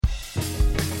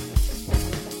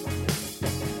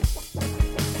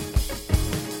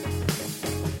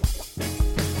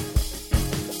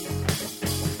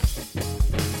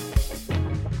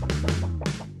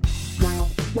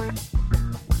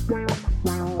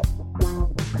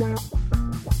Wisdom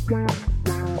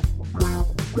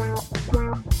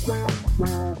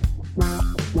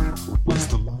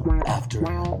After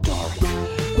Dark.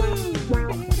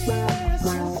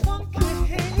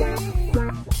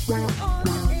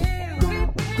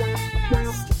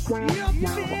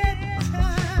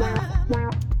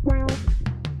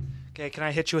 Okay, can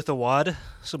I hit you with a wad?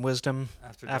 Some wisdom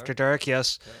after dark?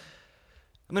 Yes. Okay.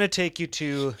 I'm going to take you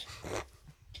to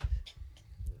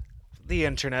the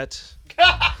internet.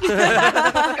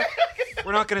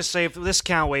 We're not going to save this.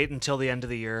 Can't wait until the end of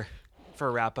the year for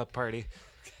a wrap-up party.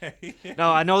 Okay.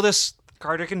 No, I know this,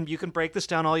 Carter. You can break this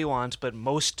down all you want, but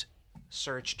most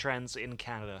search trends in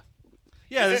Canada.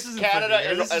 Yeah, this is Canada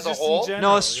as a whole.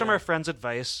 No, this is from our friends'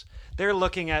 advice. They're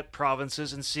looking at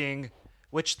provinces and seeing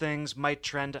which things might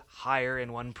trend higher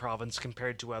in one province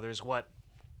compared to others. What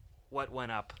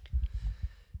went up?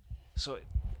 So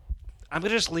I'm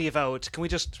gonna just leave out. Can we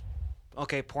just?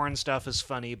 Okay, porn stuff is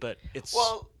funny, but it's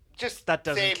just that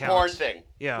doesn't say count. Porn thing.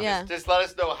 Yeah. Just let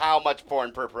us know how much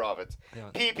porn per province. Yeah.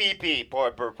 PPP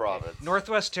porn per province.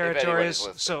 Northwest Territories.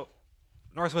 So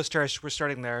Northwest Territories. We're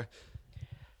starting there.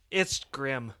 It's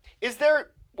grim.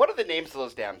 What are the names of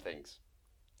those damn things?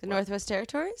 The Northwest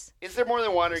Territories? Is there more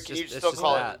than one, or can you still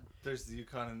call it? There's the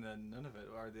Yukon, and then none of it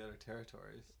are the other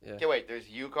territories. Yeah. Okay, wait. There's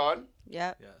Yukon.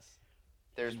 Yep. Yes.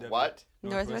 There's what?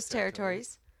 Northwest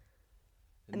Territories.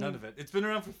 And none of it. It's been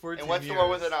around for 14 years. And what's the one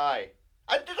with an I?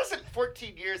 It doesn't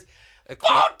 14 years. 14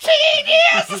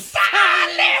 years of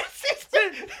silence! It's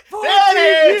been 14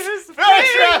 years!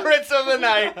 First reference of the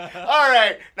night. All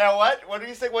right. Now what? What do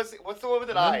you say? What's the one with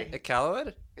an I?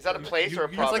 Iqaluit? Is that a place or a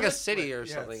province? It's like a city or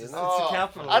something, isn't it? It's a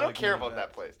capital. I don't care about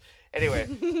that place. Anyway.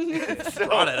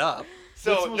 Brought it up.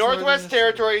 So Northwest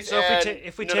Territories. So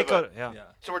if we take out,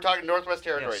 So we're talking Northwest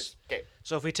Territories. Yes. Okay.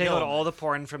 So if we take out all the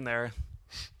porn from there,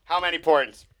 how many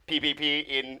porns PPP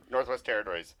in Northwest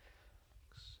Territories?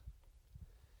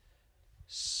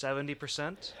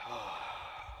 70%.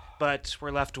 But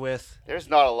we're left with. There's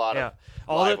not a lot of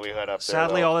livelihood up there.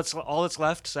 Sadly, all that's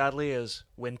left. Sadly, is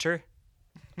winter.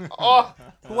 Oh,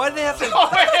 why do they have to? Oh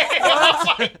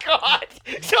my God!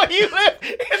 So you live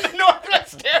in the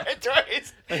Northwest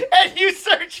Territories and you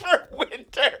search for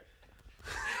winter.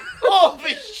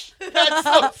 Holy shit! That's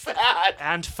so sad.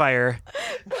 And fire.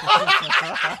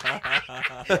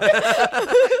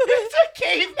 It's a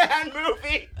caveman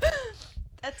movie.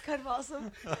 That's kind of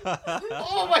awesome.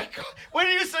 Oh my God! When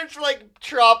do you search for like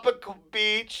tropical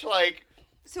beach, like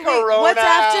Corona? Wait, what's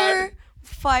after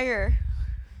fire?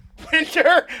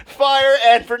 Winter, fire,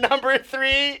 and for number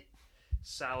 3,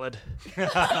 salad.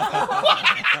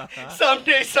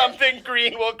 Someday something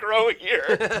green will grow here,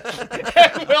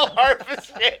 and we'll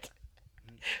harvest it.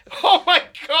 Oh my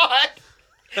God!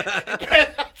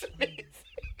 That's amazing.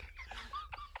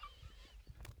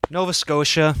 Nova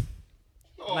Scotia.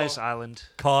 Oh. Nice island.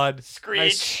 Cod. Screech.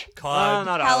 Nice. Cod.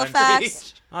 Not Halifax.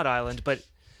 Island. Not island, but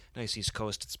nice East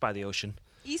Coast. It's by the ocean.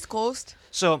 East Coast.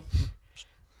 So,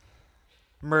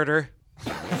 murder.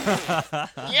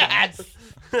 Yes.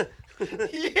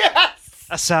 Yes.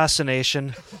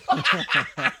 Assassination.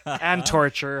 And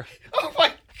torture. Oh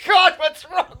my God, what's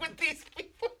wrong with these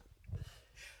people?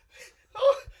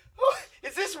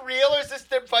 Is this real or is this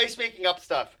their Vice making up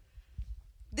stuff?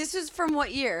 This is from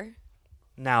what year?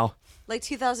 Now. Like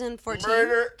 2014?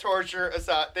 Murder, torture,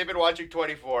 they've been watching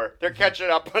 24. They're catching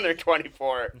up on their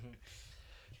 24. Mm-hmm.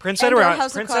 Prince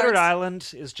Edward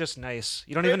Island is just nice.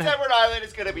 You don't even have... Prince Edward Island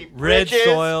is going to be red bridges.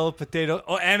 soil, potato.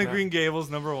 Oh, Anne of Green Gables,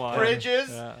 number 1. Bridges.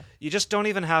 Yeah. You just don't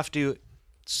even have to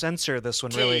censor this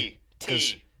one, really.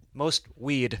 Because most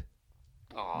weed.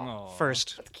 Aww.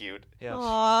 First. That's cute. Yeah.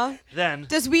 Aww. Then.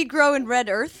 Does weed grow in red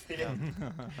earth? Yeah.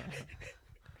 Then.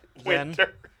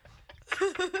 Winter.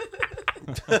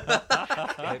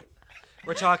 Okay.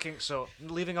 We're talking, so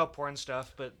leaving out porn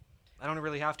stuff, but I don't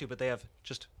really have to, but they have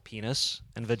just penis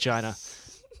and vagina.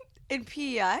 In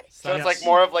PEI? So it's like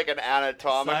more of like an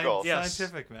anatomical.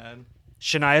 Scientific, man.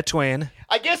 Shania Twain.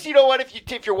 I guess you know what?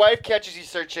 If your wife catches you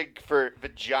searching for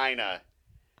vagina,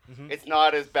 it's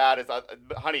not as bad as...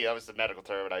 honey, that was the medical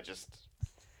term, and I just...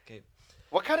 Okay.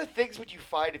 What kind of things would you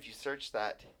find if you searched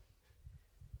that?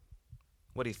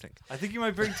 What do you think? I think you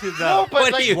might bring to the... No,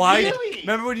 but like, why? Really?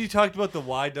 Remember when you talked about the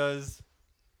why does...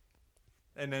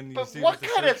 And then you but see what the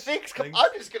kind of search things?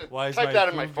 I'm just going to type that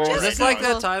in my phone. Is this like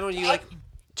that time when you like...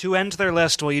 To end their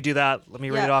list, while you do that, let me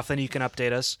read it off, then you can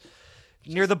update us.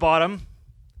 Near the bottom,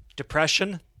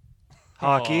 depression,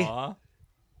 hockey,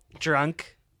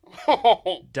 drunk,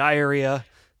 diarrhea,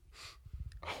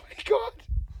 oh my God,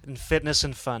 and fitness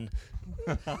and fun.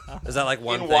 Is that like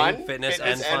one in thing? One? Fitness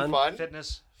and fun?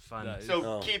 Fitness, fun. Nice. So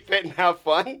Oh. keep fit and have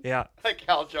fun. Yeah. Like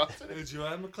Hal Johnson.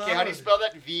 Joanne McLeod. Okay, how do you spell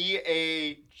that?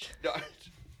 V-A... No.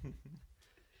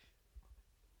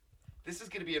 This is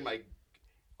going to be in my...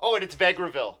 Oh, and it's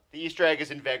Vegreville. The Easter egg is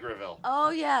in Vegreville.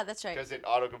 Oh yeah, that's right. Because it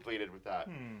auto-completed with that.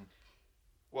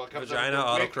 Well, it comes up Vagina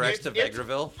with- autocorrects to it's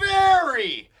Vegreville.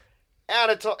 Very...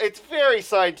 It's very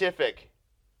scientific.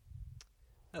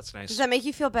 That's nice. Does that make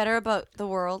you feel better about the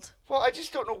world? Well, I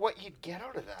just don't know what you'd get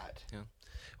out of that.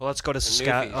 Well, let's go to Newfies.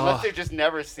 Saskatchewan. Unless they've just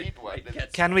never seen one.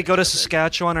 Can we go to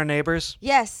Saskatchewan, our neighbors?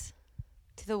 Yes,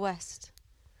 to the west.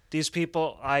 These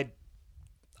people,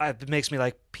 it makes me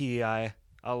like PEI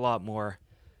a lot more.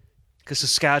 Because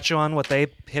Saskatchewan, what they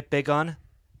hit big on,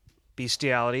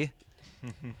 bestiality,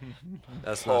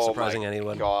 That's not surprising my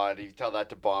anyone. God, you tell that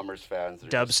to Bombers fans. they're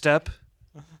just- dubstep.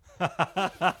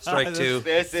 Strike two.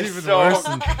 This It's is even so worse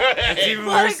than- good. It's even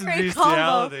What a worse than great combo.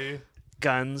 bestiality.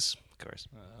 Guns, of course.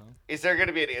 Is there going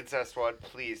to be an incest one?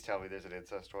 Please tell me there's an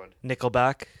incest one.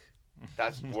 Nickelback.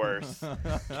 That's worse.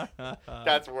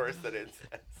 That's worse than incest.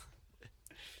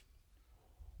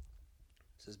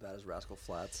 It's as bad as Rascal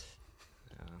Flats.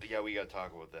 Yeah, we got to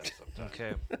talk about that sometime.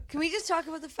 Okay. Can we just talk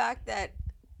about the fact that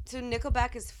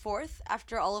Nickelback is fourth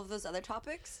after all of those other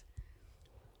topics?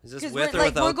 Is this Because with we're or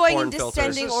like without we're going porn in filters?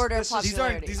 descending order of These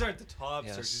aren't popularity. the top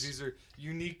Yes. searches. These are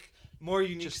more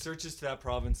unique searches to that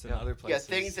province than other Yeah, places.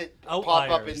 things that pop up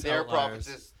in Outliers, their outliers.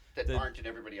 provinces that That- aren't in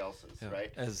everybody else's,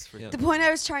 right? As for The point I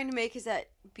was trying to make is that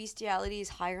bestiality is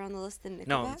higher on the list than Nickelback.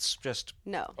 No, it's just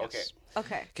No. Okay.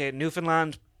 Okay. okay.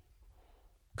 Newfoundland,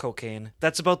 cocaine.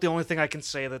 That's about the only thing I can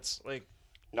say that's like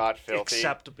Not filthy.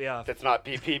 acceptable. Yeah. That's not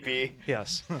PPP.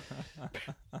 Yes.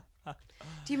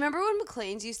 Do you remember when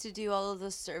Maclean's used to do all of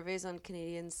those surveys on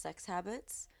Canadian sex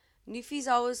habits? Newfies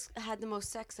always had the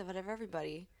most sex out of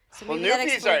everybody. So Well, maybe that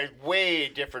newfies explain- are a way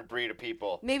different breed of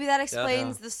people. Maybe that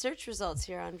explains the search results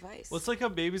here on Vice. Well, it's like how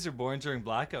babies are born during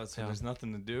blackouts, so there's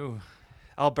nothing to do.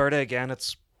 Alberta again.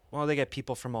 It's they get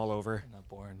people from all over. Not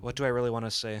born. What do I really want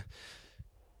to say?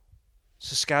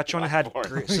 Saskatchewan Not had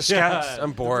born. Yeah.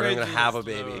 I'm bored. I'm The gonna bridge have a is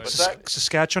baby. low. What's that?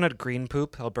 Saskatchewan had green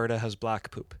poop. Alberta has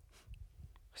black poop.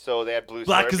 So they had blue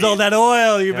Black is Slurpees. all that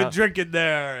oil you've Yeah. been drinking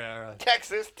there.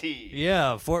 Texas tea.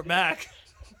 Yeah, Fort Mac.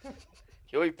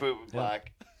 You'll be pooping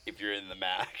black if you're in the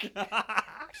Mac.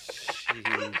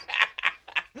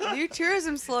 New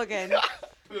tourism slogan.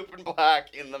 Pooping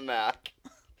black in the Mac.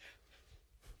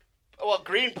 Well,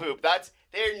 green poop.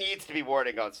 There needs to be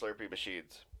warning on Slurpee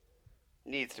machines.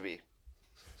 Needs to be.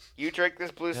 You drink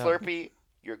this blue Slurpee,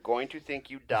 you're going to think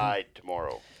you died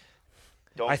tomorrow.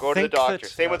 Don't I go to the think doctor. that-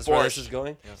 Same with That's where this is borscht.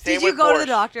 going. Same Did you with go to the borscht.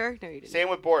 doctor? No, you didn't. Same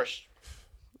with borscht.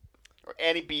 Or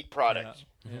any beet product.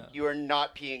 Yeah. You are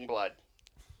not peeing blood.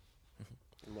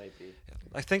 It might be.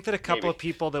 I think that a couple Maybe. of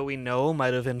people that we know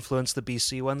might have influenced the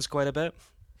BC ones quite a bit.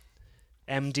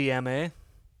 MDMA,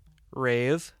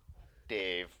 rave,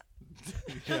 Dave.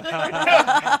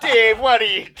 Dave, what are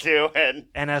you doing?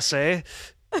 NSA.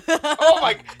 Oh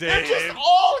my! They're Dave. just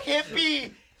all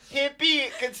hippie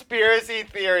conspiracy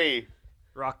theory.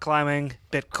 Rock climbing,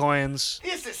 bitcoins,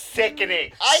 This is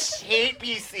sickening. I hate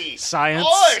BC. Science.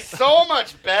 Oh, they're so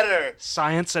much better.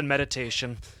 science, and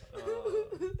meditation.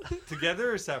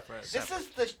 Together or separate? This is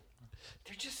the.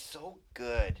 They're just so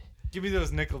good. Give me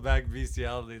those Nickelback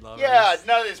bestiality lovers. Yeah,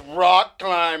 none of this rock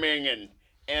climbing and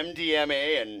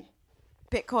MDMA and.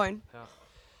 Bitcoin.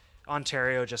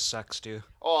 Ontario just sucks, too.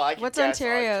 Oh, I can What's guess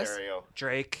Ontario's? Ontario.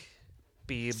 Drake,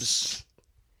 Biebs,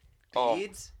 Oh,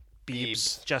 Beads?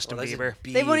 Biebs, Justin Oh, that's Bieber,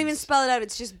 They won't even beads. spell it out.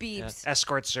 It's just Yeah. Beebs.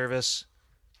 Escort service,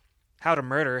 how to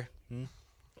murder,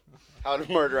 how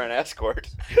to murder an escort.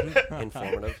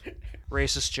 Informative.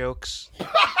 racist jokes,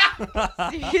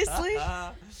 Seriously?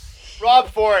 Rob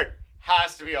Ford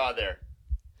has to be on there.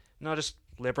 no, just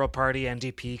Liberal Party,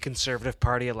 NDP, Conservative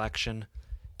Party election,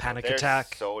 panic They're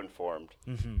attack. so informed.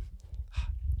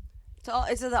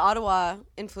 It's the Ottawa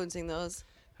influencing those.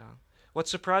 What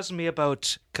surprised me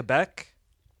about Quebec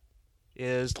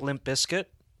is Limp Bizkit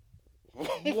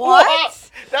What?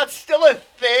 That's still a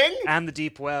thing? and the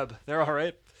Deep Web. They're all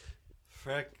right.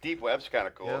 Frick. Deep Web's kind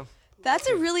of cool. Yeah. That's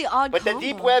a really odd But the combo.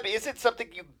 Deep Web isn't something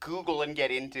you Google and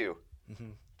get into.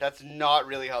 Mm-hmm. That's not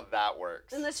really how that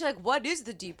works. Unless you're like, what is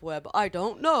the deep web? I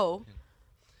don't know.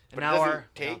 But now it doesn't our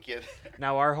take it.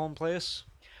 now our home place.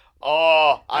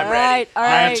 Oh, I'm All ready. right, all I'm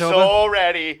right. so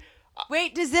ready.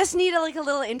 Wait, does this need a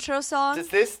little intro song? Does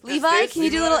this Levi, can you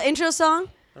do a little intro song?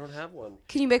 I don't have one.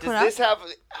 Can you make Does one up? this have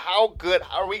how good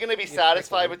are we going to be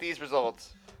satisfied with these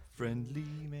results? Friendly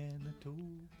Manitoba.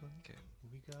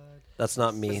 We got That's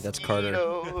not me. That's Carter.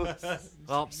 Mosquitoes.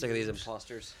 Well, Sick of these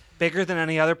imposters. bigger than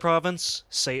any other province,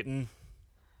 Satan.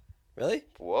 Really?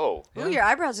 Whoa. Ooh, your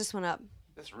eyebrows just went up.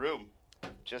 This room.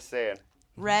 Just saying.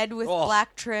 Red with Oh.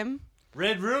 black trim.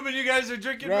 Red room, and you guys are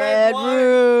drinking Red wine.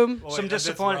 room. Oh, wait, Some that's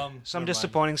disappointing, rum. some Never mind.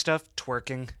 disappointing stuff.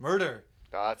 Twerking. Murder.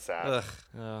 Oh, that's sad.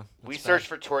 Ugh. We that's searched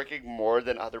for twerking more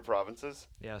than other provinces.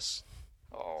 bad. Yes.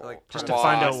 Oh, Like, Just come to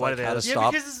find on. out what it how to is. Yeah,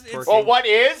 stop because it's- twerking. Oh, what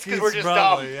is? Because we're It's just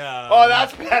probably, dumb. yeah. Oh,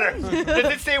 that's better.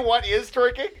 Does it say what is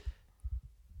twerking?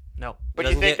 No. But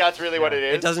you Doesn't think get- that's really what it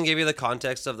is? It doesn't give you the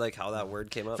context of like how that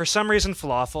word came up. For some reason,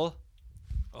 falafel.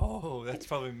 Oh, that's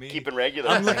probably me. Keeping regular.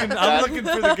 I'm looking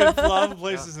for the good falafel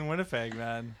places in Winnipeg,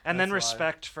 man. And then That's why.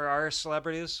 respect for our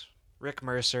celebrities. Rick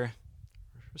Mercer.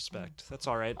 Respect. That's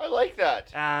all right. I like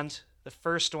that. And the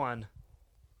first one,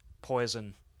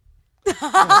 Poison. But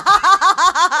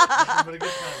a good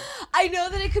time. I know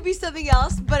that it could be something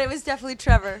else, but it was definitely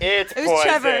Trevor. It's It was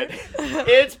Poison.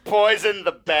 It's Poison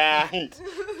the band.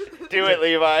 Do it,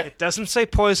 Levi. It doesn't say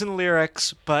Poison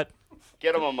lyrics, but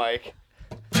Get him a mic.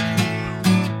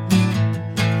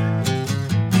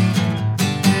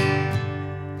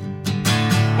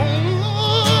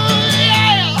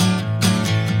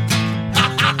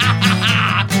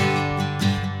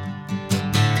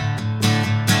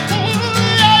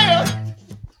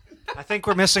 I think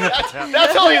we're missing a.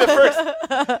 That's only the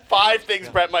first 5 things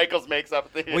Brett Michaels makes up.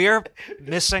 We are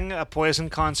missing a Poison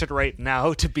concert right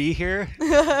now to be here.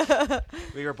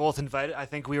 We were both invited. I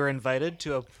think we were invited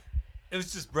to a. It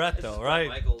was just Brett, though, Brett right?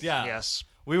 Michaels. Yeah. Yes.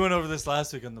 We went over this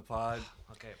last week on the pod.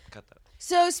 Okay, cut that.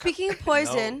 So speaking of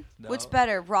Poison, No. what's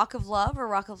better, Rock of Love or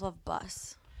Rock of Love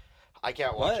Bus? I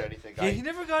can't watch What? anything. Yeah, he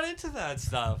never got into that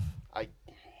stuff.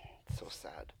 So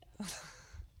sad.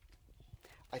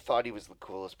 I thought he was the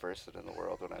coolest person in the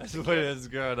world when I was That's a what it kid. is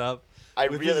growing up. I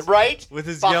With really his- right with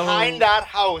his behind yellow- that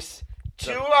house,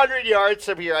 200 yards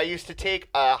from here. I used to take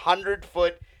a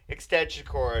 100-foot extension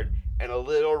cord and a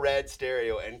little red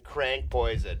stereo and crank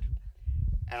Poison.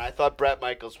 And I thought Brett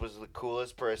Michaels was the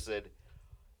coolest person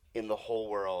in the whole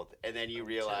world. And then you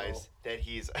realize that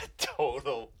he's a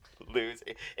total loser.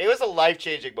 It was a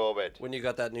life-changing moment. When you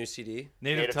got that new CD.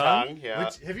 Native, Native Tongue? Tongue, yeah.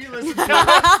 Which, have you listened to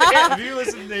Have you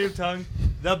listened to Native Tongue?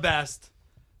 The best.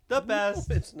 The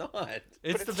best. It's not. It's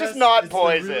it's the just best. not it's the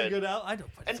really Poison. good I know,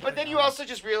 but, But then you also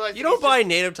just realize You that don't he's buy just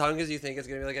Native Tongue because you think it's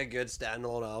gonna be like a good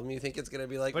standalone album. You think it's gonna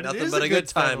be like but it nothing is but a good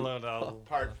time. standalone album.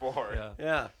 part 4. Yeah.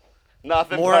 Yeah.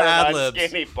 Nothing More but ad-libs. an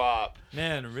skinny pop.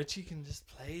 Man, Richie can just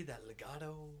play that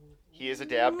legato. He is a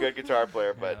damn good guitar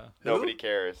player, but Yeah. nobody Who?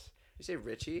 cares. You say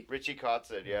Richie? Richie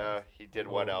Kotzen, yeah, he did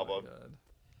one Oh my album. God.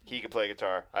 He can play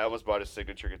guitar. I almost bought his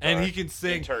signature guitar. And he can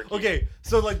sing. in Turkey. Okay,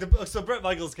 so like so Brett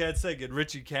Michaels can't sing and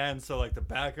Richie can, so like the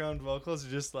background vocals are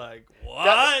just like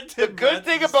what? The And good Brett's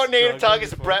thing just about Native struggling Tongue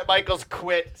is for- Brett Michaels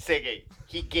quit singing.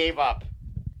 He gave up.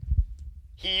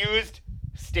 He used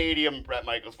stadium Brett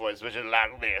Michaels voice, which is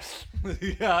like this.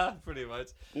 Yeah, pretty much.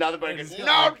 Nothing but And goes, he's no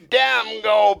got, like- damn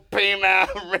go P-Man.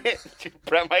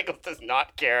 Brett Michaels does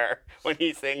not care when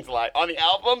he sings live. On the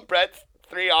album, Brett's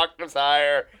 3 octaves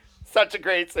higher. Such a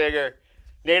great singer.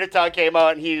 Native Tongue came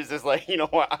out and he was just like, you know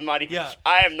what? I'm not even. Yeah.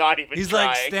 I am not even He's trying.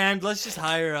 like, Stan, let's just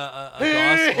hire a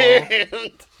gospel.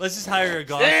 Let's just hire a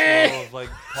gospel of like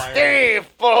choir. Steve,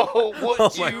 oh, would Oh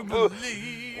my you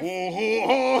Believe.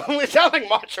 We sound like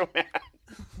Macho Man.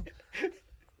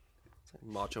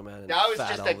 Macho Man and That was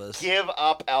Fat just Elvis. a give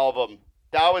up album.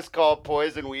 That was called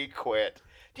Poison We Quit.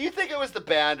 Do you think it was the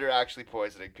band or actually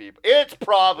poisoning people? It's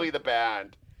probably the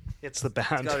band. It's the band.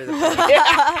 It's gotta be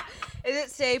the Is it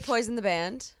say Poison the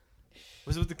Band?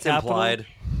 Was it with the It's capital? implied.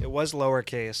 It was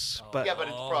lowercase, but Yeah, but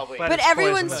it's probably. But But it's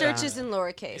everyone Poison the searches Band. in Yeah,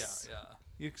 lowercase. yeah.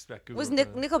 You expect Google Was to-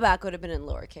 Nickelback would have been in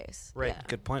lowercase. right. Yeah.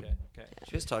 Good point. Okay, okay. Did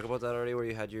you guys talk about that already? Where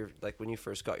you had your like when you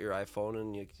first got your iPhone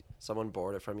and someone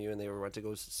borrowed it from you and they went to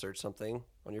go search something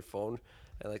on your phone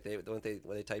and like when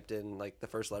they typed in like the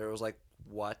first letter it was like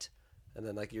what, and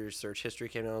then like your search history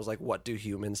came down. It was like what do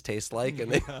humans taste like,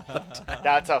 and they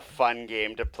That's a fun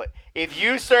game to play. If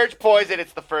you search Poison,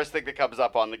 it's the first thing that comes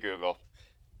up on the Google.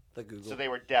 the Google. So they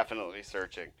were definitely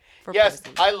searching. For Yes,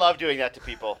 Poison. I love doing that to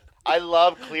people. I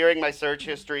love clearing my search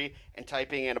history and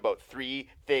typing in about 3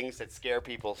 things that scare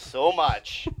people so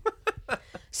much.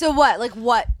 So what? Like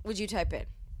what would you type in?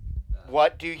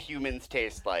 What do humans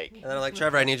taste like? And then I'm like,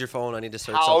 Trevor, I need your phone. I need to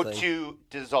search How something. to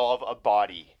dissolve a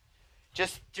body.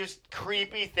 Just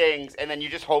creepy things, and then you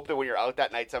just hope that when you're out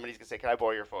that night, somebody's gonna say, "Can I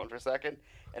borrow your phone for a second?"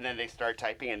 And then they start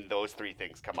typing, and those 3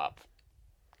 things come up,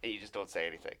 and you just don't say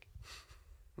anything.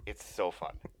 It's so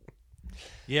fun.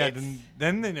 Yeah, It's-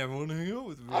 then they never want to hang out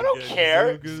with me. I don't again, 'cause care.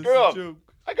 they're good as Screw a 'em. joke.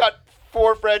 I got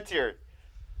 4 friends here.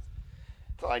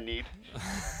 That's all I need.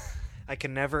 I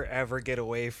can never ever get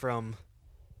away from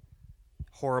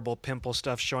horrible pimple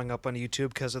stuff showing up on YouTube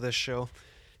because of this show.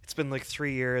 It's been like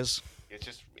 3 years. It's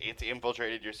just it's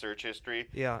infiltrated your search history.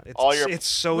 Yeah, All your- it's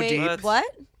so Wait, deep. what?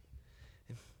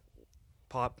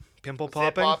 Pimple Zit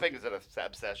popping. popping is an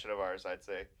obsession of ours, I'd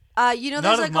say. You know, None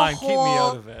there's of like mine. a Keep me out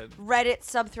whole of it. Reddit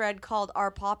subthread called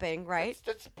R Popping, right?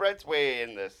 That's Brent's way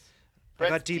in this. I got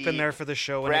Brent's deep in there for the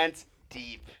show, and, Brent's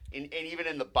deep, and even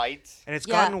in the bites. and it's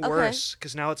Yeah, gotten okay. worse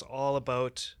because now it's all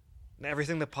about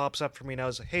everything that pops up for me now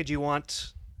is, hey, do you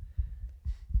want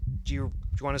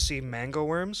to see mango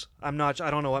worms? I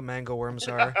don't know what mango worms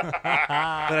are, but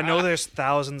I know there's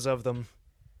thousands of them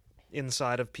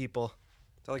inside of people.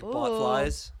 They're like Ooh. bot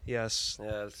flies. Yes,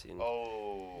 Yeah, I've seen.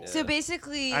 Oh. Yeah. So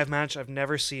basically, I've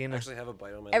never seen. I actually have a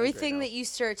bite on my everything leg that right you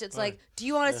search, it's like, do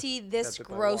you want to see this bit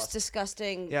by a gross, wasp.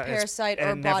 disgusting Yeah, parasite and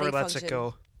or it body never lets function? it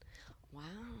go. Wow.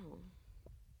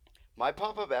 My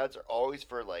pop-up ads are always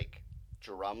for like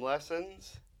drum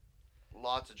lessons.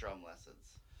 Lots of drum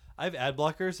lessons. I have ad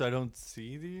blockers, so I don't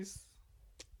see these.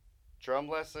 Drum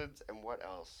lessons and what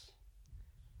else?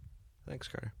 Thanks,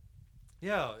 Carter.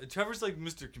 Yeah, Trevor's like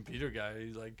Mr. Computer Guy.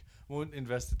 He like won't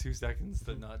invest the 2 seconds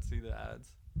to not see the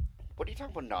ads. What are you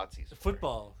talking about Nazis? for?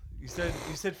 Football. You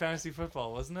said fantasy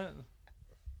football, wasn't it?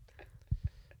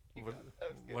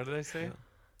 What did I say?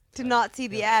 To not see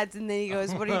the ads, and then he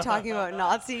goes, "What are you talking about,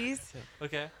 Nazis?"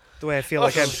 Okay. The way I feel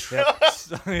like I'm. Yeah.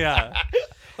 Yeah.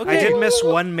 I did miss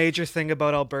one major thing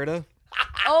about Alberta.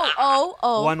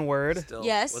 Oh. One word. Still,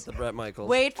 Yes. With the Brett Michaels.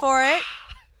 Wait for it.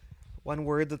 One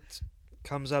word that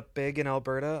comes up big in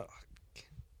Alberta.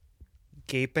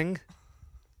 Gaping.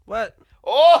 What?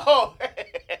 Oh!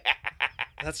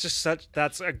 That's a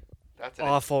That's an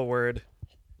awful word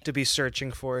to be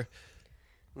searching for.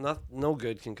 No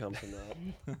good can come from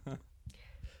that.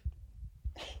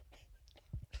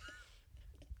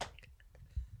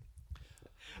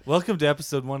 Welcome to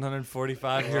episode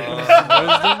 145 here at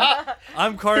Wisdom.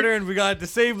 I'm Carter, and we got the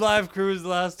same live crew as the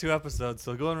last 2 episodes.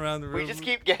 So going around the room. We just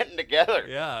keep getting together.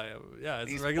 Yeah, it's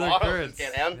These a regular bottles occurrence.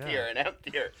 get emptier Yeah. and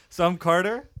emptier. So I'm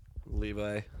Carter.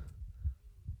 Levi.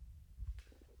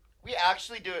 We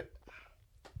actually do it.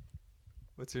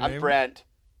 What's your I'm name? Brent.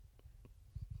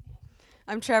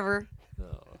 I'm Trevor. Oh,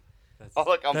 that's, Oh,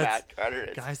 look how that's- Matt Carter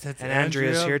is. Guys, that's And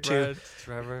Andrea's Andrea, here, too. Brett,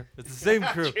 Trevor. It's the same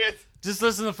crew. Cheers. Just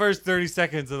listen to the first 30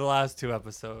 seconds of the last 2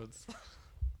 episodes.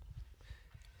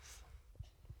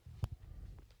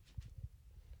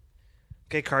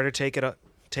 Okay, Carter, take it.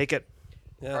 Take it.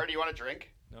 Yeah. Carter, do you want a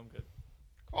drink? No, I'm good.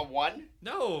 Come on, one?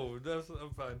 No, I'm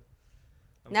fine.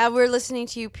 Now we're listening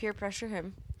to you peer pressure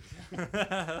him.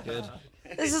 Good.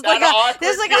 This is That like a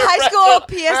awkward high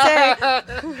peer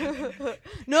school PSA.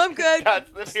 No, I'm good. That's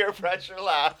the peer pressure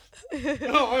laugh.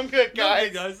 No, I'm good,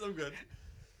 Guys, guys. I'm good.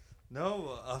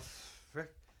 No,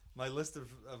 frick, my list of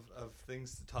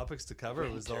things, topics to cover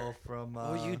was all from.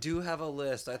 Oh, you do have a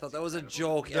list. I thought that was a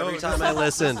joke No, every this time I is-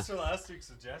 listened. This is for last week's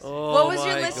suggestion. Oh, What was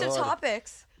your my list of God.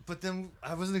 topics? But then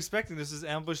I wasn't expecting this is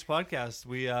Ambush Podcast.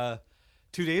 We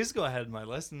 2 days ago I had my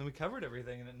list, and then we covered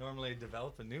everything, and it normally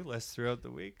develop a new list throughout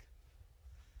the week.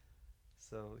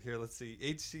 So here, let's see,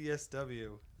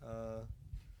 HCSW.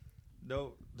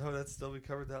 No, that's still we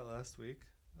covered that last week.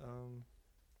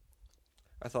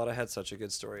 I thought I had such a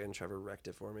good story, and Trevor wrecked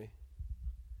it for me.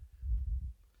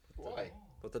 Why?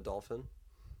 With the dolphin.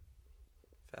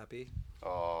 Fappy.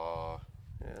 Oh.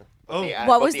 Yeah.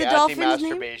 What was the dolphin's name?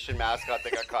 Anti-masturbation mascot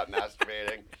that got caught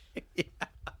masturbating.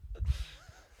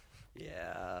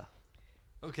 Yeah.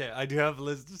 Okay, I do have a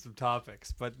list of some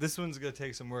topics, but this one's gonna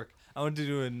take some work. I want to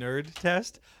do a nerd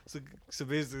test. So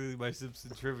basically, my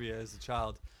Simpson trivia as a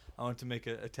child, I want to make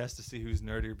a test to see who's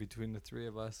nerdier between the 3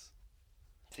 of us.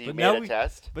 So you But made now a we-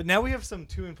 test? But now we have some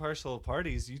 2 impartial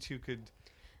parties. You 2 could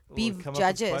Be come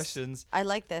judges. up with questions. I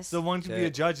like this. So one could be Okay. a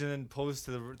judge and then pose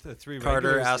to the 3 Carter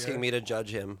regulars asking here. me to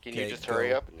judge him. Can you Okay, just go.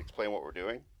 hurry up and explain what we're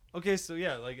doing? Okay, so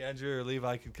yeah, like Andrew or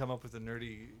Levi could come up with a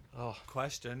nerdy Oh.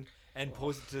 question and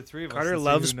pose it to the 3 of us. Carter and see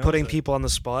loves who knows putting it. people on the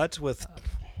spot with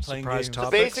Playing surprise games. So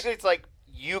topics. basically, it's like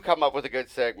you come up with a good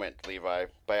segment, Levi,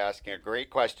 by asking a great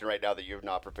question right now that you've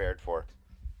not prepared for.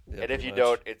 Yeah, And if pretty you much.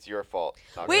 don't, it's your fault.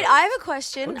 Not Wait, Carter's. I have a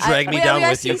question. Don't drag me wait, are down we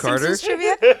with you, asking Carter.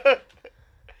 Simpsons trivia?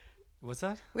 What's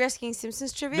that? We're asking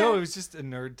Simpsons trivia? No, it was just a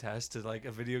nerd test, to like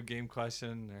a video game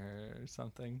question or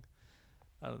something.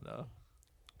 I don't know.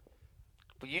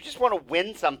 But you just want to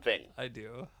win something. I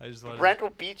do. I just want Brent to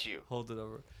will beat you. hold it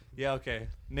over. Yeah, okay.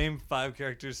 Name 5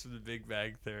 characters from The Big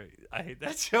Bang Theory. I hate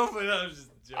that show, but I was just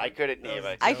joking. I couldn't That name was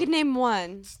a it. I joke. could name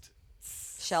one.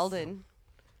 Sheldon.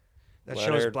 that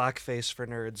Leonard. shows blackface for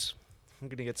nerds. I'm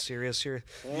gonna get serious here.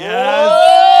 Yes!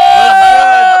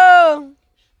 Oh!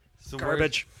 It's the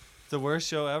Garbage. Worst, it's the worst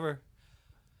show ever.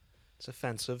 It's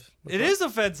offensive. It is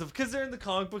offensive because they're in the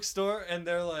comic book store and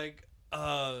they're like,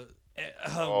 Oh,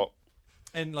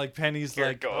 And like Penny's Here it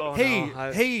like, goes. Oh, hey,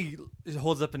 no, hey, it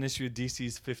holds up an issue of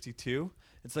DC's 52.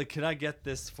 It's like, can I get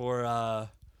this for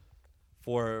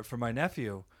my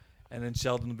nephew? And then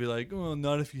Sheldon will be like, oh,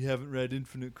 not if you haven't read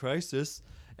Infinite Crisis.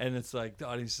 And it's like the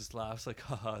audience just laughs like,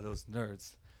 haha, those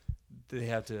nerds. They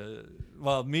have to.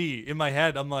 Well, me in my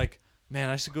head, I'm like, man,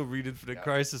 I should go read Infinite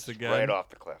Crisis again. Right off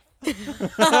the cliff.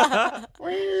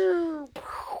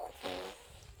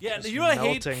 Yeah, Just you know what I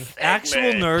hate? melting. Actual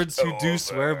Segment nerds who do over.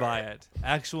 swear by it.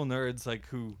 Actual nerds like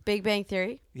who, Big Bang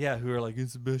Theory. yeah, who are like,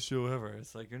 it's the best show ever.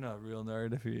 It's like you're not a real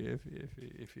nerd if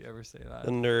you ever say that.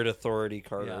 The nerd authority, Yeah.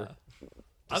 Carter.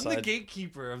 I'm the Decide-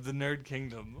 gatekeeper of the nerd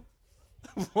kingdom.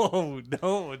 Whoa,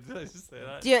 no, did I just say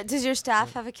that? Does your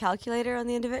staff have a calculator on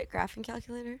the end of it? Graphing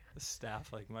calculator? The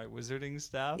staff, like my wizarding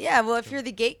staff. Yeah, well, if you're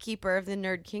the gatekeeper of the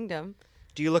nerd kingdom.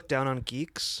 Do you look down on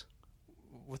geeks?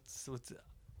 What's?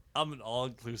 I'm an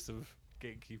all-inclusive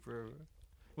gatekeeper.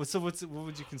 What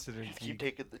would you consider? Keep geek?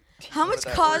 taking the T How out much of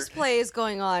that cosplay is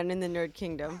going on in the nerd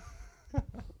kingdom?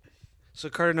 So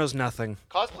Carter knows nothing.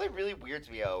 word. Cosplay really weirds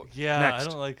me out, Yeah, Next. I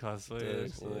don't like cosplay. Yeah,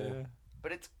 Actually. yeah.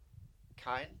 but it's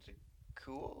kind of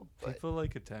cool. But People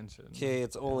like attention. Okay,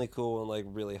 it's only cool when like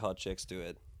really hot chicks do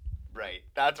it. right,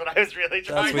 that's what I was really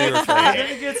trying what you to were trying to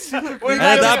say. It gets super When And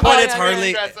I at was that point, hot, it's I'm gonna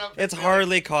hardly dress up it's in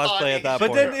hardly cosplay at that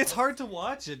But point. then it's hard to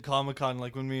watch at Comic-Con,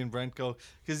 like when me and Brent go,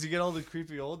 because you get all the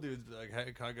creepy old dudes like,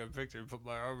 hey, can I get a picture and put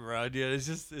my arm around you? It's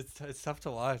just, it's tough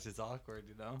to watch. It's awkward,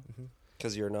 you know?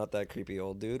 Because you're not that creepy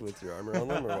old dude with your arm around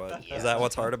them, or what? Yeah. Is that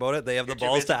what's hard about it? They have the You're too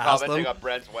balls busy to ask commenting them. on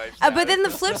Brent's wife's But then the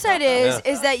status. flip side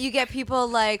is that you get people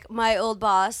like my old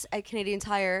boss at Canadian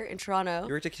Tire in Toronto.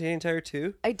 You worked at Canadian Tire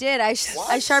too? I did. I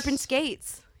What? sharpened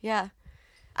skates. Yeah.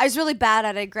 I was really bad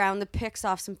at it. I ground the picks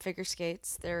off some figure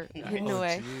skates. They're hidden Oh,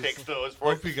 away. jeez. Fix those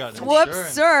for Hope you got Whoops,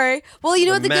 insurance. sorry. Well, you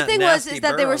know The what the good thing was nasty is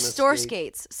that burr they were on the store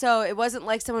skate. skates. So it wasn't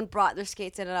like someone brought their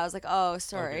skates in and I was like, oh,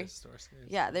 sorry. Okay, store skates.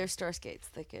 Yeah, they were store skates.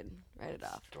 They could write it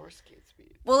off. door skate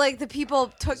speed. Well, like the people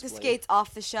took the Display. skates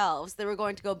off the shelves. They were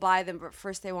going to go buy them, but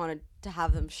first they wanted to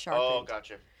have them sharpened. Oh,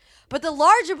 gotcha. But the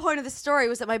larger point of the story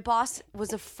was that my boss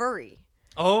was a furry.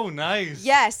 Oh, nice.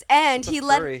 Yes, and What's a he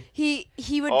let furry?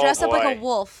 he would Oh, dress up like boy. a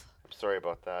wolf. I'm sorry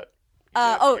about that. You're gonna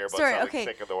have to Oh, hear about sorry. something Okay.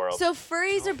 Sick of the world. So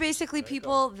furries are basically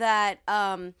people that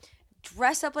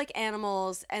dress up like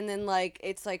animals, and then like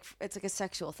it's like a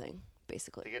sexual thing, They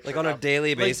basically. get Like turned on a up. daily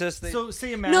Like, basis? so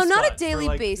say a No, not a mascot for, daily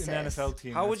like, basis. An NFL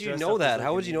team. How would that's you dressed know up that? as, like, How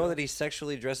an would you know eagle. that he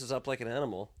sexually dresses up like an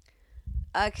animal?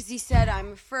 Because he said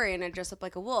I'm a furry and I dress up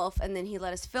like a wolf, and then he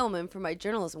let us film him for my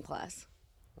journalism class.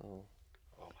 Oh.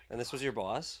 Oh my And this was your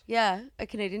boss? Yeah, a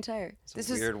Canadian Tire. It's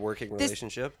a weird working this-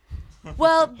 relationship.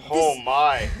 Well, Oh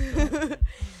my!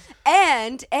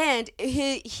 and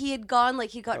he had gone like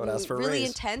he got I would ask for a really raise.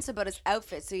 intense about his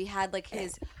outfit. So he had like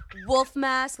his wolf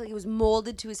mask, like it was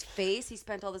molded to his face. He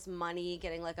spent all this money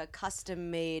getting like a custom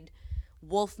made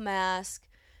wolf mask,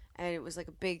 and it was like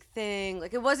a big thing.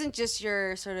 Like it wasn't just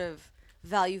your sort of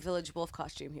Value Village wolf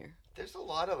costume here. There's a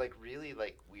lot of like really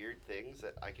like weird things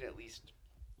that I can at least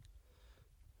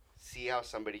see how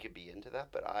somebody could be into that,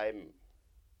 but I'm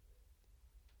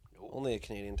nope. Only a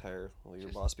Canadian Tire. Will your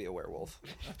boss be a werewolf?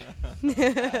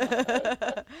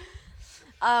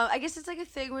 I guess it's like a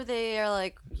thing where they are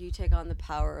like you take on the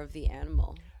power of the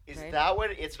animal. Is right? that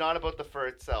what? It's not about the fur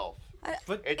itself.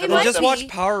 But It's It about might just the- be. watch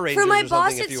Power Rangers For my or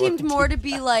boss, something it if you seemed want more to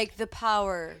be like the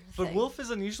power. But thing. wolf is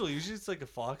unusual. Usually it's like a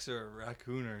fox or a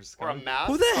raccoon or a Or a skunk. mouse.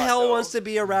 Who the hell wants to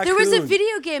be a raccoon? There was a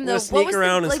video game though. gonna sneak What was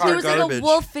around and like start there was like garbage. a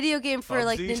wolf video game for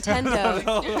like PUBG? Nintendo.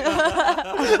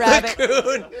 No. A rabbit.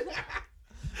 Coon.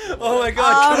 Oh my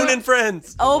god, Coon and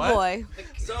Friends. Oh What? boy.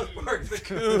 South Park, the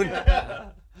Coon.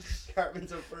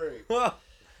 Cartman's a furry. Oh,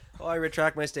 I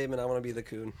retract my statement. I want to be the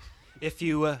Coon. If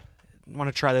you want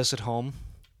to try this at home,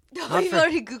 Oh, you've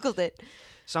already Googled it.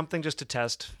 something just to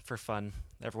test for fun,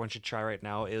 everyone should try right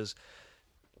now is,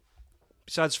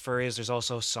 besides furries, there's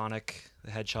also Sonic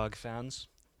the Hedgehog fans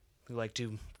who like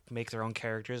to make their own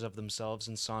characters of themselves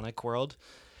in Sonic World.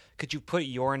 Could you put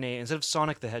your name, instead of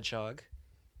Sonic the Hedgehog,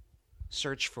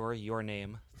 search for your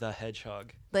name, the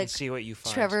Hedgehog, Like and see what you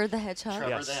find. Trevor the Hedgehog. Trevor,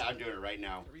 Yes. I'm doing it right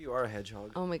now. You are a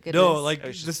hedgehog. Oh my goodness. No, like I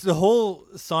was this the whole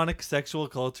Sonic sexual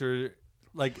culture.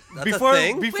 Like That's a before,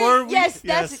 thing? before Wait, we, yes,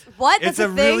 that's what. It's That's a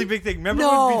thing? really big thing. Remember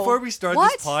No. when, before we started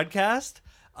What? this podcast,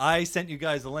 I sent you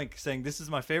guys a link saying this is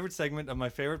my favorite segment of my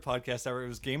favorite podcast ever. It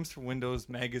was Games for Windows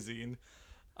magazine.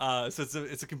 So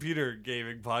it's a computer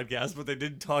gaming podcast, but they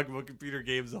didn't talk about computer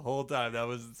games the whole time. That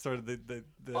was sort of the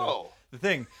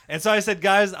thing. And so I said,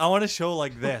 guys, I want a show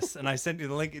like this, and I sent you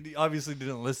the link. You obviously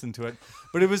didn't listen to it,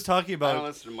 but it was talking I about. don't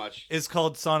listen to much. It's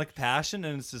called Sonic Passion,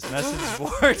 and it's this message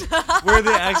board where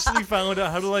they actually found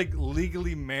out how to like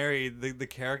legally marry the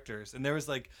characters. And there was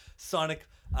like Sonic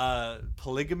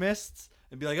polygamists,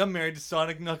 and be like, I'm married to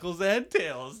Sonic, Knuckles, and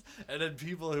Tails, and then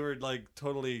people who were like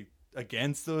totally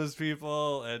against those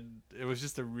people, and it was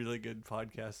just a really good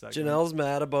podcast segment. Janelle's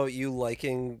mad about you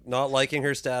not liking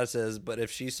her statuses, but if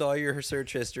she saw your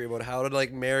search history about how to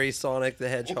like marry Sonic the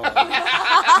Hedgehog,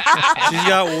 she's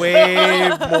got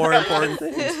way more important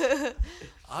things.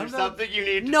 There's something you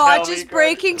need to Not tell just me,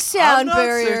 breaking I'm sound not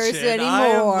barriers searching. I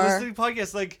am anymore. listening to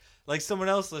podcasts like someone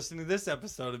else listening to this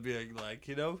episode and being like,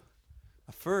 a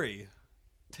furry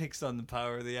takes on the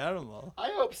power of the animal.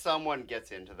 I hope someone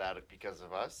gets into that because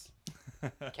of us.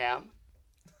 Cam?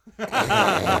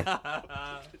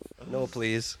 No,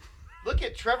 please. Look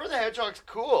at Trevor the Hedgehog's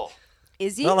cool.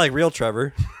 Is he? Not like real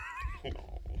Trevor.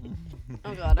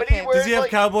 Oh god. But he Okay. wears Does he have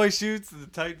like, cowboy shoots and the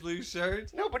tight blue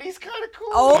shirt? No, but he's kind of cool.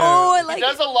 Oh, I He like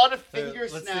does it. a lot of finger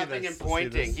let's see snapping this, and let's see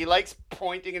pointing. this. He likes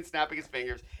pointing and snapping his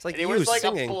fingers. It's like and he you wears like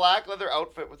singing. a black leather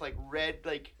outfit with like red,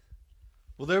 like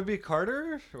Will there be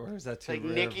Carter, or is that too like rare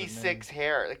of Nikki a name? Six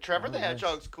hair. Like Trevor the nice.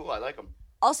 Hedgehog's cool. I like him.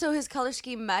 Also, his color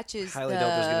scheme matches Highly doubt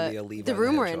there's gonna be a Levi the the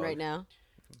room we're in Hedgehog. right now.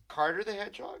 Carter the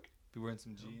Hedgehog. Be wearing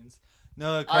some jeans.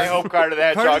 No, I hope Carter the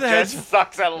Hedgehog Carter the just Hedgehog-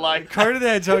 sucks at life. Carter the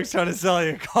Hedgehog's trying to sell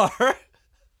you a car.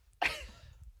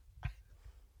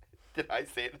 Did I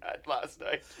say that last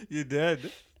night? You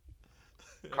did.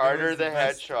 Carter It was the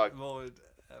best Hedgehog. moment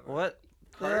ever. What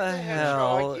Carter the the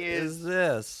hell Hedgehog is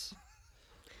this?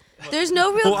 There's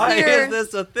no real Why clear. is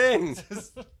this a thing?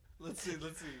 Let's see.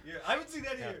 Here, I haven't seen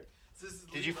that here. This is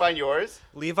Did you find yours?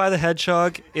 Levi the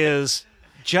Hedgehog is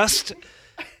just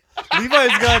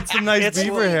Levi's got some nice it's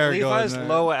beaver hair Levi's going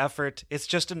there. low effort.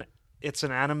 It's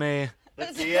an anime.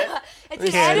 Let's see it. It's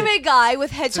an Kid. anime guy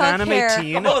with It's hedgehog an anime hair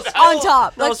teen on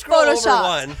top, No, like scroll over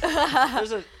Photoshop. one.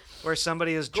 There's a, where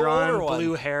somebody has Go drawn over one.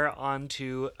 blue hair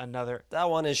onto another. that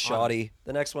one is shoddy.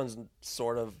 The next one's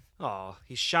sort of. Oh,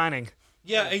 he's shining.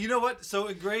 Yeah, and you know what? So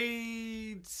in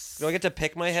grade Do I get to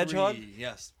pick my hedgehog? 3,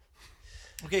 yes.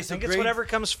 Okay, I so think grade, it's whatever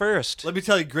comes first. Let me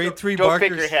tell you, grade 3 Don't Barker's.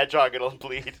 pick your hedgehog; it'll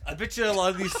bleed. I bet you a lot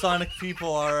of these Sonic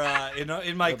people are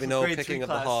in my There'll be no grade 3 picking of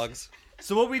the class. hogs.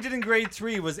 So what we did in grade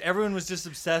 3 was everyone was just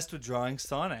obsessed with drawing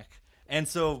Sonic, and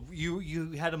so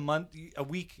you had a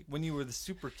week when you were the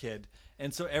super kid,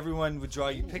 and so everyone would draw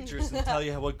you pictures and tell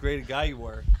you what grade of guy you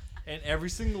were, and every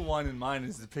single one in mine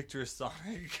is the picture of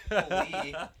Sonic.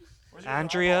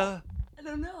 Andrea I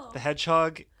don't know. the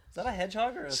Hedgehog. Is that a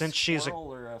hedgehog or a Since she's a-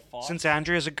 squirrel or a fox? Since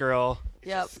Andrea's a girl,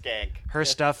 Yep. Skank. her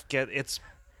stuff it's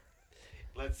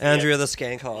Let's see Andrea it. the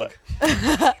skank hog.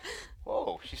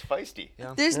 Whoa, she's feisty.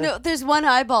 There's one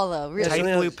eyeball though. Really. tight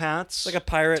something blue else. pants, It's like a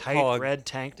pirate tight hog. red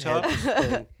tank head top.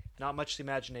 thing. Not much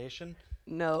imagination,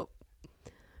 No.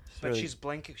 but really- she's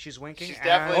blinking. She's winking. She's and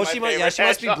definitely Oh, my she must. Yeah, favorite she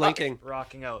must be hedgehog. blinking.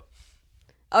 rocking out.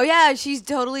 Oh yeah, she's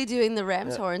totally doing the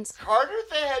ram's horns. Carter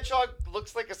the Hedgehog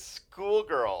looks like a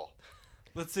schoolgirl.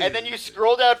 Let's see. And then you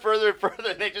scroll down further and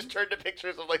further, and they just turn to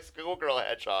pictures of like schoolgirl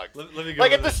hedgehogs. Let me go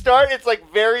Like with at the it. start, it's like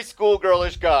very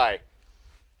schoolgirlish guy,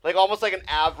 like almost like an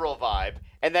Avril vibe.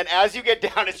 And then as you get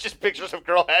down, it's just pictures of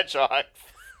girl hedgehogs.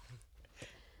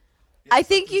 I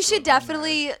think you should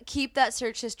definitely keep that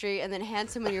search history and then hand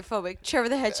someone your phobic. Trevor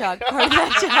the Hedgehog, Carter the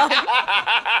Hedgehog.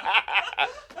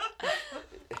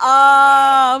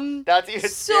 That's even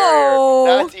So-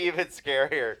 scarier. That's even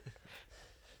scarier.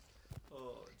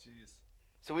 Oh, jeez.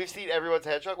 So we've seen everyone's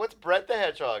hedgehog. What's Brett the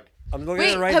Hedgehog? I'm looking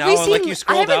Wait, at it right have now, we and like seen- you I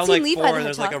scroll haven't down seen like Levi 4, the and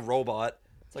there's like a Hedgehog. robot.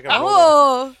 It's like a robot.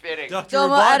 Oh, Fitting. Dr.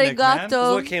 domo Robotnik, man. This is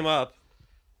arigato. what came up.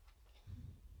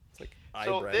 It's like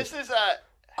So eyebrows. this is a. Like,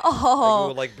 Oh, we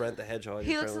would like Brent the Hedgehog.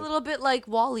 he looks a apparently. little bit like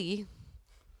Wally.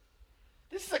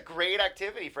 This is a great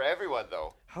activity for everyone,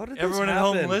 though. How did Everyone this at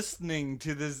home happen? listening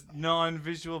to this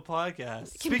non-visual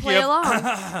podcast. Can play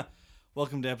along.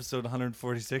 Welcome to episode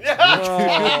 146.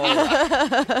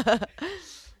 Oh.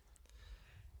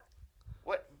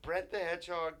 What Brent the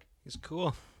Hedgehog? He's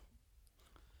cool.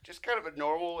 Just kind of a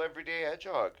normal, everyday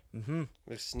hedgehog. Mm-hmm.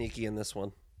 Looks sneaky in this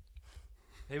one.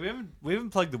 Hey, we haven't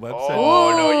plugged the website.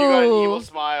 Oh no, you got an Ooh. evil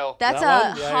smile. That's That a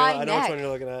one? Yeah, high I know which one neck. you're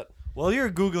looking at. While you're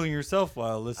googling yourself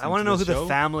while listening, I want to know who this the show,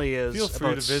 family is. Feel free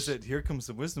to about visit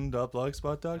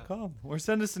herecomesomewisdom.blogspot.com or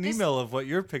send us an This- email of what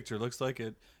your picture looks like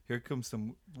at Here Comes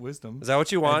Some Wisdom. Is that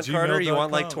what you want, At Carter? You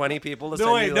want like gmail.com. 20 people to No,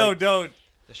 send wait, you? no, like, don't.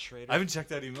 the Schrader. I haven't checked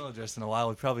that email address in a while.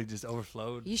 It probably just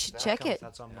overflowed. You should check it.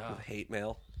 That's on hate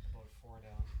mail. about 4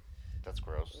 down. That's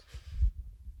gross.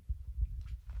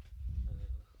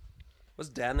 What's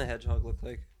Dan the Hedgehog look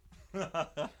like?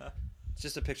 It's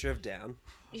just a picture of Dan.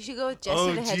 You should go with Jesse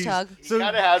Oh, the geez. Hedgehog. He So-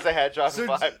 kind of has a hedgehog So,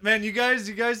 vibe. man, you guys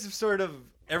have sort of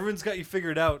everyone's got you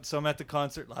figured out. So I'm at the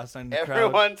concert last night in the crowd.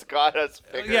 Everyone's got us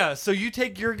figured. Yeah, so you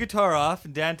take your guitar off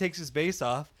and Dan takes his bass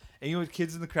off, and you know what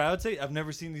kids in the crowd say? I've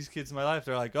never seen these kids in my life.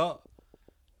 They're like, "Oh,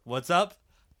 what's up?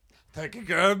 Taking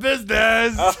care of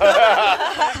business." You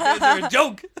guys are a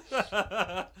joke.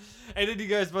 And then you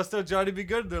guys bust out Johnny Be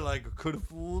Good. And they're like, "Could have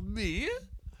fooled me."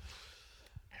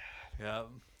 Yeah,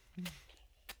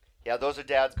 Yeah, those are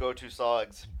Dad's go-to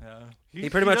songs. yeah. He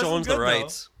pretty much does them owns the good, though.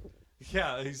 rights.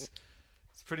 Yeah, he's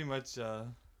pretty much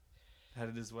had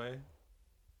it his way.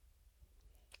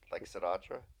 Like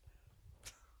Sinatra.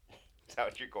 Is that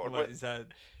what you're going What with? is that?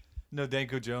 No,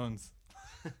 Danko Jones.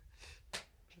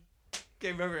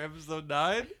 Okay, remember episode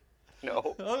 9?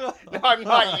 No. Oh, No, I'm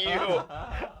not you.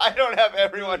 I don't have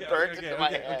everyone burnt into my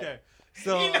head. Okay.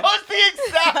 So, He knows the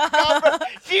exact number.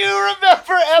 Do you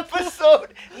remember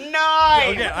episode 9?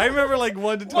 okay, I remember like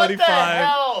 1 to What the 25,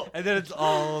 hell? and then it's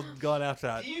all gone after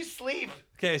that. Do you sleep?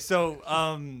 Okay, so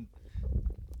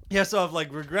yeah, so I've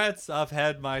like regrets. I've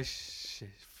had my share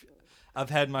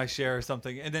or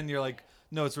something, and then you're like,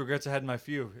 no, it's regrets. I had my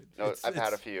few. No, I've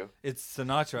had a few. It's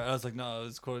Sinatra. And I was like, no,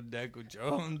 it's quoted Danko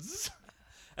Jones.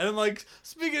 And I'm like,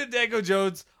 speaking of Danko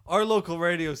Jones, our local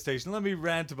radio station. Let me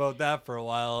rant about that for a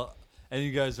while. And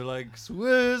you guys are like,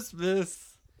 Swiss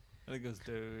Miss. And it goes,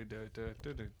 do.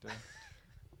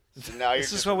 So now you're This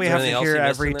is just... what we Is have there to anything hear else you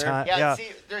missed every in there? time. Yeah, see,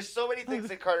 there's so many things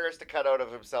that Carter has to cut out of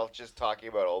himself just talking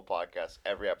about old podcasts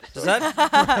every episode. Does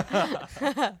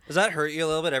that does that hurt you a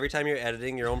little bit every time you're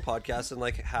editing your own podcast and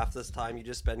like half this time you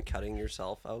just spend cutting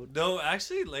yourself out? No,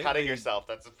 actually, lately, Cutting yourself,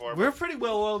 that's a form we're a of... pretty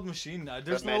well-oiled machine.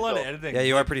 There's The not a lot of mental. editing. Yeah,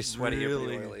 you are Like, pretty sweaty. You're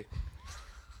pretty really.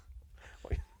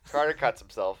 oily. Carter cuts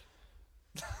himself.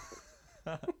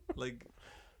 Like,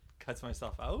 cuts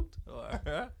myself out?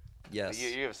 Or... Yes.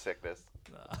 You have sickness.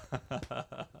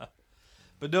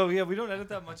 But no, yeah, we don't edit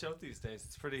that much out these days.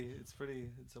 It's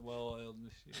a well-oiled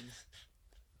machine.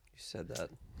 You said that.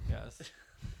 Yes.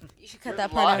 You should cut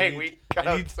that part out. Lying, we cut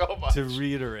I out need so much. to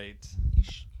reiterate. You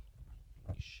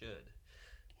should.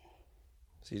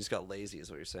 So you just got lazy, is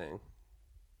what you're saying.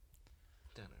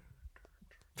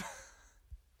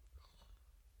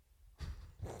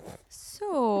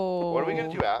 So. What are we going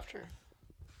to do after?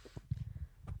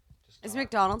 Is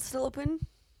McDonald's still open?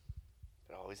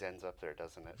 It always ends up there,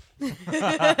 doesn't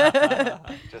it?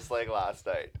 Just like last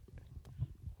night.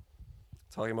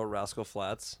 Talking about Rascal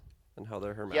Flats and how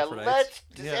they're Yeah, hermaphrodites.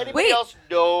 does Yeah. anybody Wait, else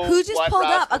know Who just what pulled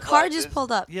up? Rascal A car Flatts just is?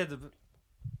 pulled up. Yeah,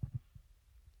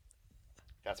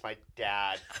 That's my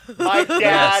dad. My dad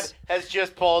Yes. has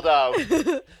just pulled out.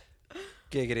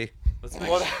 Giggity. let's make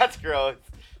Well, that's gross.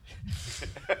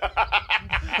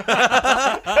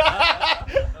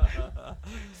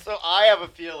 So I have a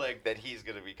feeling that he's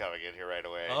going to be coming in here right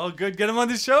away. Oh, good. Get him on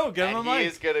the show. Get him on and mic.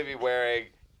 he's going to be wearing...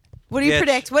 What do you Bitch.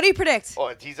 predict? What do you predict?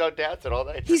 Oh, he's out dancing all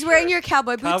night. He's for wearing sure. your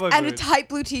cowboy boots Cowboy and boots. a tight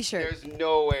blue t-shirt. There's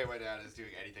no way my dad is doing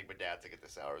anything but dancing at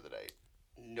this hour of the night.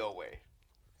 No way.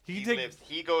 He He can take.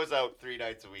 He goes out 3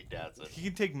 nights a week dancing. He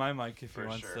can take my mic if For he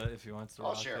wants. sure. If he wants to. I'll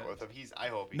rock share it with him. I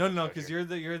hope he No, comes no, out because here.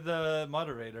 you're the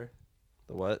moderator.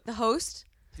 The what? The host,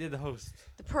 Yeah, the host.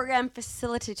 the program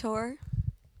facilitator. Is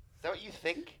that what you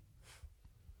think?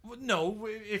 Well, no,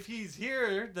 if he's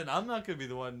here, then I'm not gonna be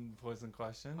the one posing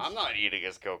questions. I'm not eating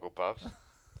his Cocoa Puffs.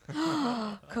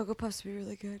 Cocoa Puffs would be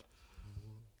really good.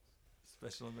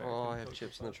 Special American. Oh, I have Cocoa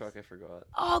chips in the Puffs. truck. I forgot.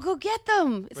 Oh, go get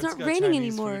them. It's Brent's not got raining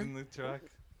Chinese anymore. Food in the truck.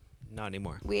 Not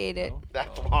anymore. We ate it. No?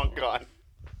 That's Oh. long gone.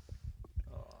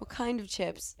 What kind of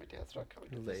chips? My dad's not coming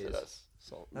to Lay's. visit us.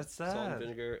 Salt. That's Salt and sad.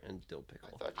 vinegar and dill I pickle.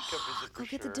 thought you'd come visit Go for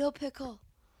get sure. the dill pickle.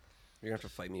 You're gonna have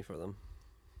to fight me for them.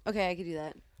 Okay, I could do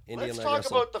that. Indian Let's leg talk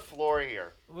wrestle. about the floor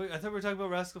here. Wait, I thought we were talking about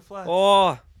Rascal Flatts.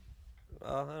 Oh. I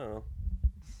don't know.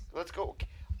 Let's go.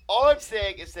 All I'm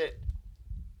saying is that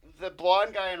the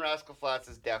blonde guy in Rascal Flats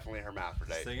is definitely a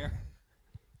hermaphrodite. Singer.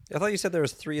 I thought you said there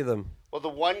was 3 of them. Well, the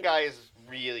one guy is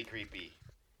really creepy.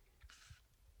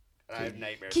 And I have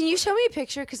nightmares. Can you about show me a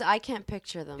picture? Because I can't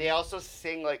picture them. They also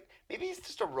sing like... Maybe he's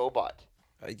just a robot.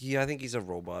 Yeah, I think he's a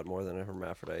robot more than a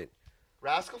hermaphrodite.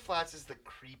 Rascal Flats is the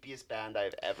creepiest band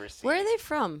I've ever seen. Where are they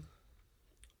from?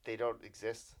 They don't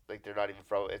exist. Like, they're not even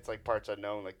from... It's like Parts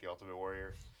Unknown, like The Ultimate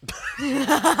Warrior.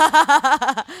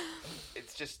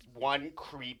 It's just one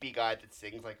creepy guy that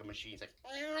sings like a machine. He's like...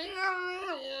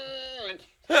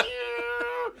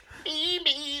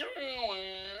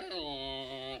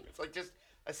 It's like just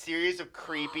a series of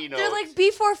creepy notes. They're like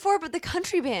B44, but the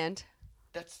country band.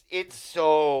 It's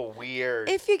so weird.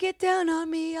 If you get down on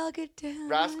me, I'll get down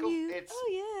Rascal- on you. it's-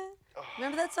 Oh, yeah.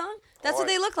 Remember that song? That's Oh, what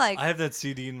they look like. I have that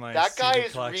CD in my That guy CD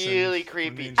is collection really from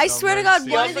creepy. the I Angel swear to Numbers God, He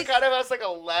CD. one also of kind of has like a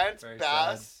Lance Very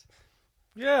Bass.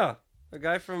 Yeah, a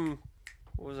guy from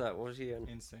what was that? What was he in?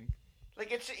 Instinct. Like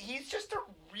he's just a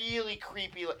really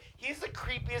creepy. He's the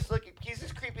creepiest looking. He's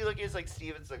as creepy looking as like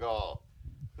Steven Seagal,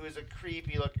 who is a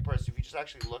creepy looking person. If you just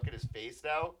actually look at his face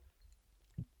now,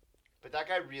 but that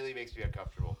guy really makes me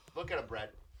uncomfortable. Look at him,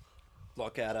 Brett.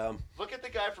 Look at him. Look at the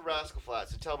guy from Rascal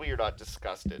Flatts and tell me you're not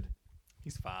disgusted.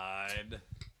 He's fine.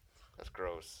 That's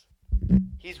gross.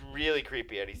 He's really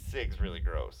creepy and he sings really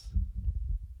gross.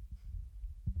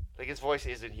 Like his voice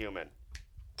isn't human.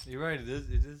 You're right. It is.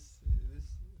 Different.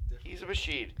 He's a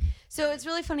machine. So it's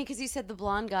really funny because you said the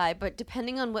blonde guy, but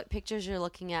depending on what pictures you're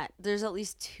looking at, there's at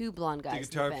least 2 blonde The guys.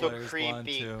 guitar in the player band. is creepy, blonde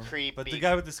too. creepy. But the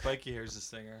guy with the spiky hair is the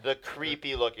singer. The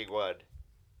creepy looking one.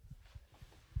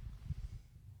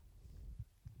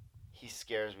 He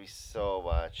scares me so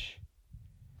much.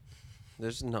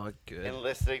 There's not good. And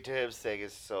listening to him sing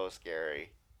is so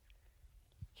scary.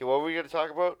 Okay, what were we going to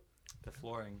talk about? The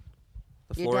flooring.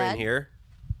 The Your floor in dad? here.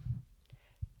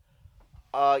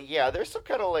 Yeah, there's some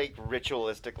kind of like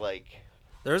ritualistic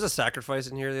There was a sacrifice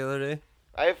in here the other day.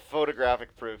 I have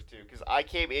photographic proof too, because I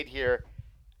came in here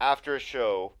after a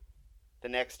show the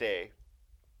next day,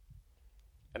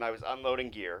 and I was unloading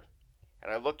gear,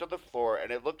 and I looked on the floor,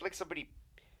 and it looked like somebody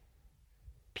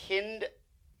pinned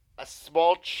a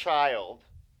small child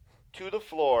to the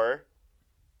floor,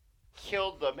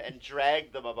 killed them, and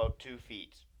dragged them about 2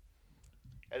 feet.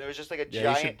 And there was just like a Yeah,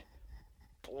 you giant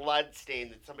blood stain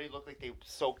that somebody looked like they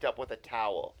soaked up with a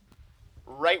towel,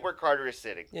 right where Carter is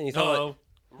sitting. Yeah, and you thought Oh,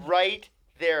 Right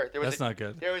there. There was that's not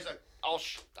good. There was a.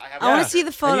 I have. I want Yeah. to see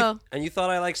the photo. and you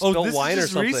thought I like Oh, spilled this wine is or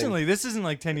just something. recently. This isn't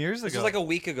like 10 years This ago. was like a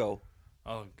week ago.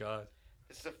 Oh God.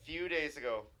 This is a few days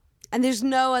ago. And there's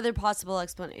no other possible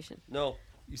explanation. No.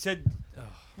 You said. Oh,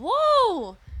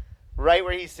 Whoa! Right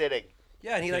where he's sitting.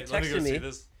 Yeah, and he like okay, let me go texted see me.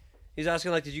 this. He's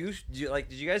asking like, did you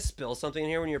guys spill something in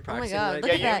here when you were Oh my practicing? God, tonight?"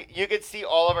 look at Yeah, that. you could see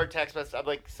all of our text messages. I'm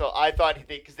like, so I thought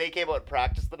because they came out and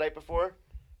practiced the night before,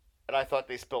 and I thought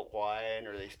they spilt wine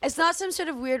or they. Spilt It's not some sort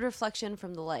of weird reflection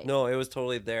from the light. No, it was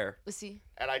totally there. Let's see.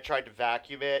 And I tried to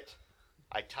vacuum it.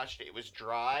 I touched it. It was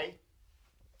dry,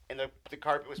 and the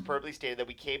carpet was perfectly stained. Then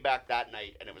we came back that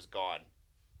night, and it was gone.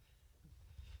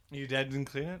 Your dad didn't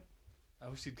clean it? I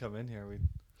wish he'd come in here.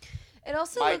 It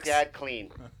also My looks. dad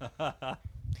cleaned.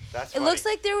 That's. It looks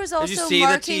like there was also Did you see the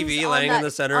markings TV on laying that, in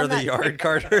the center on of the that yard,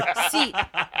 Carter? seat.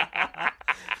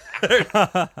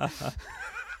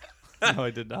 No,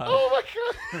 I did not. Oh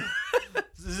my god.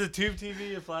 This is a tube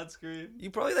TV, a flat screen.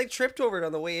 You probably like tripped over it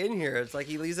on the way in here. It's like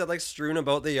he leaves it like strewn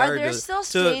about the Are yard. there to- still to-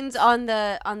 stains on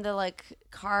the like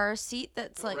car seat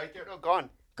that's like Right there. No,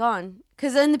 gone. gone?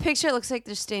 Because in the picture it looks like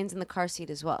there's stains in the car seat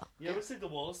as well. Yeah, it looks like the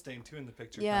wall is stained too in the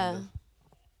picture. Yeah. kinda.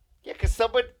 Yeah, because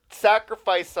someone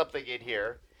sacrificed something in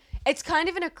here. It's kind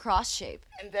of in a cross shape.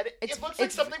 And then it It's- looks like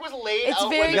it's- something was laid it's out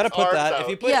very- with You gotta its put arms that. out. If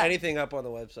you put Yeah. anything up on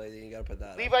the website, then you gotta put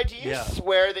that. up. Levi, do you Yeah.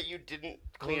 swear that you didn't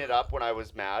clean it up when I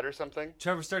was mad or something?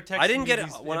 Trevor, start texting I didn't me get it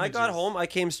these when I got images. home. I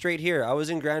came straight here. I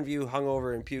was in Grandview,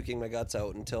 hungover and puking my guts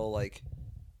out until like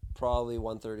probably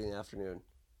 1:30 in the afternoon,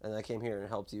 and I came here and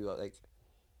helped you like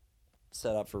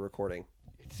set up for recording.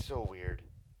 It's so weird.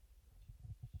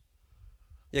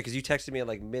 Yeah, because you texted me at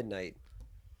like midnight,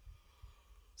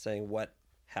 saying what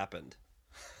happened.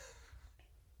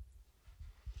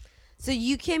 So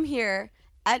you came here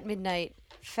at midnight,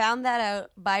 found that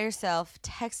out by yourself,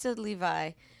 texted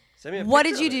Levi. Send me a What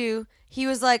picture did you of it. do? He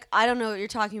was like, I don't know what you're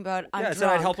talking about. I'm Yeah, I drunk. said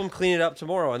I'd help him clean it up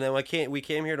tomorrow, and then we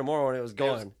came here tomorrow and it was It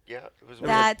was- gone. yeah, it was weird.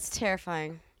 That's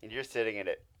terrifying. And you're sitting in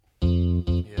it.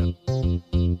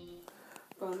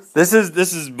 This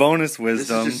is bonus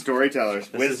wisdom.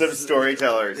 storytellers. Wisdom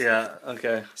storytellers. Yeah.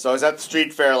 Okay. So I was at the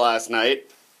street fair last night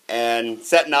and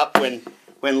setting up when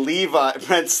Levi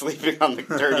Brent's sleeping on the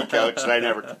dirty couch and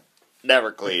I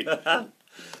never cleaned.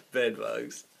 Bed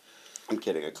bugs. I'm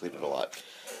kidding, I clean it a lot.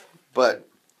 But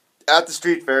at the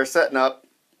street fair, setting up,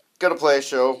 gonna play a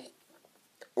show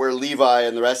where Levi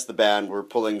and the rest of the band were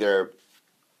pulling their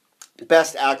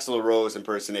best Axl Rose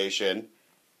impersonation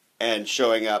and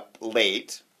showing up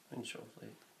late. And show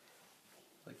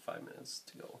like 5 minutes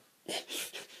to go.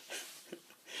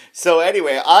 So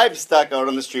anyway, I'm stuck out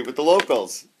on the street with the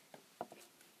locals.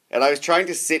 And I was trying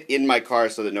to sit in my car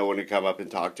so that no one would come up and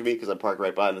talk to me because I park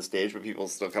right behind the stage, but people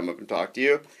still come up and talk to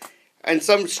you. And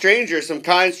some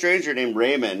kind stranger named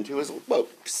Raymond, who was about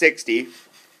 60,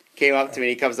 came up to me and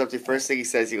he comes up to me. First thing he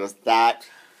says, he goes, "That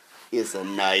is a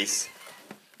nice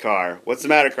car." What's the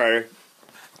matter, Carter?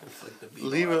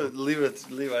 Levi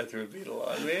threw a beetle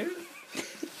on me.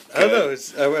 I don't know.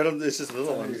 It's just a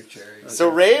little one. So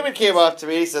Raymond came up to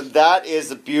me. He said, "That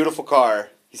is a beautiful car."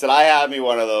 He said, "I had me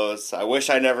one of those. I wish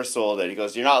I never sold it." He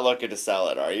goes, "You're not looking to sell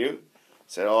it, are you?" I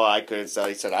said, "Oh, I couldn't sell it."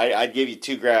 He said, I'd give you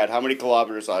 $2,000. How many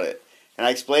kilometers on it?" And I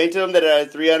explained to him that it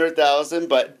had 300,000,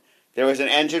 but there was an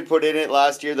engine put in it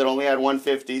last year that only had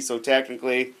 150. So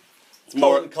technically, it's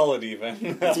more. Call it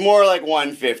even. It's more like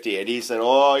 150. And he said,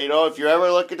 "Oh, if you're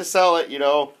ever looking to sell it,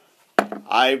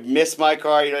 I miss my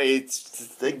car." It's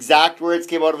the exact words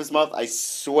came out of his mouth. I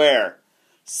swear,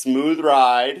 smooth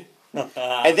ride.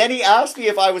 And then he asked me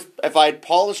if I'd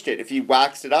polished it, if he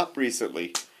waxed it up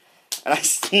recently. And I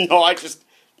said, "No, I just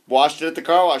washed it at the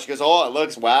car wash." He goes, "Oh, it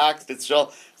looks waxed. It's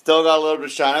still got a little bit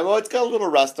of shine." I go, "It's got a little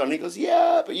rust on it." He goes,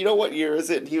 "Yeah, but what year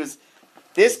is it?" And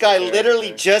this guy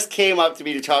literally just came up to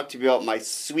me to talk to me about my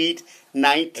sweet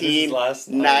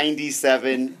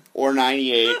 1997 or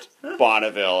 98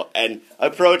 Bonneville and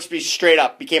approached me straight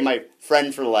up, became my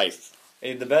friend for life.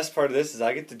 Hey, the best part of this is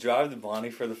I get to drive the Bonnie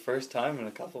for the first time in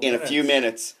a couple In minutes. a few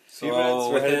minutes. So we're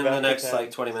within headed back the to next town.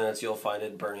 20 minutes, you'll find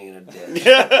it burning in a ditch.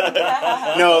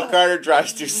 No, Carter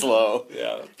drives too slow.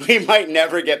 Yeah. We might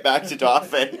never get back to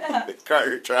Dauphin with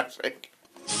Carter traffic.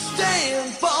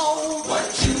 Stand for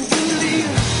what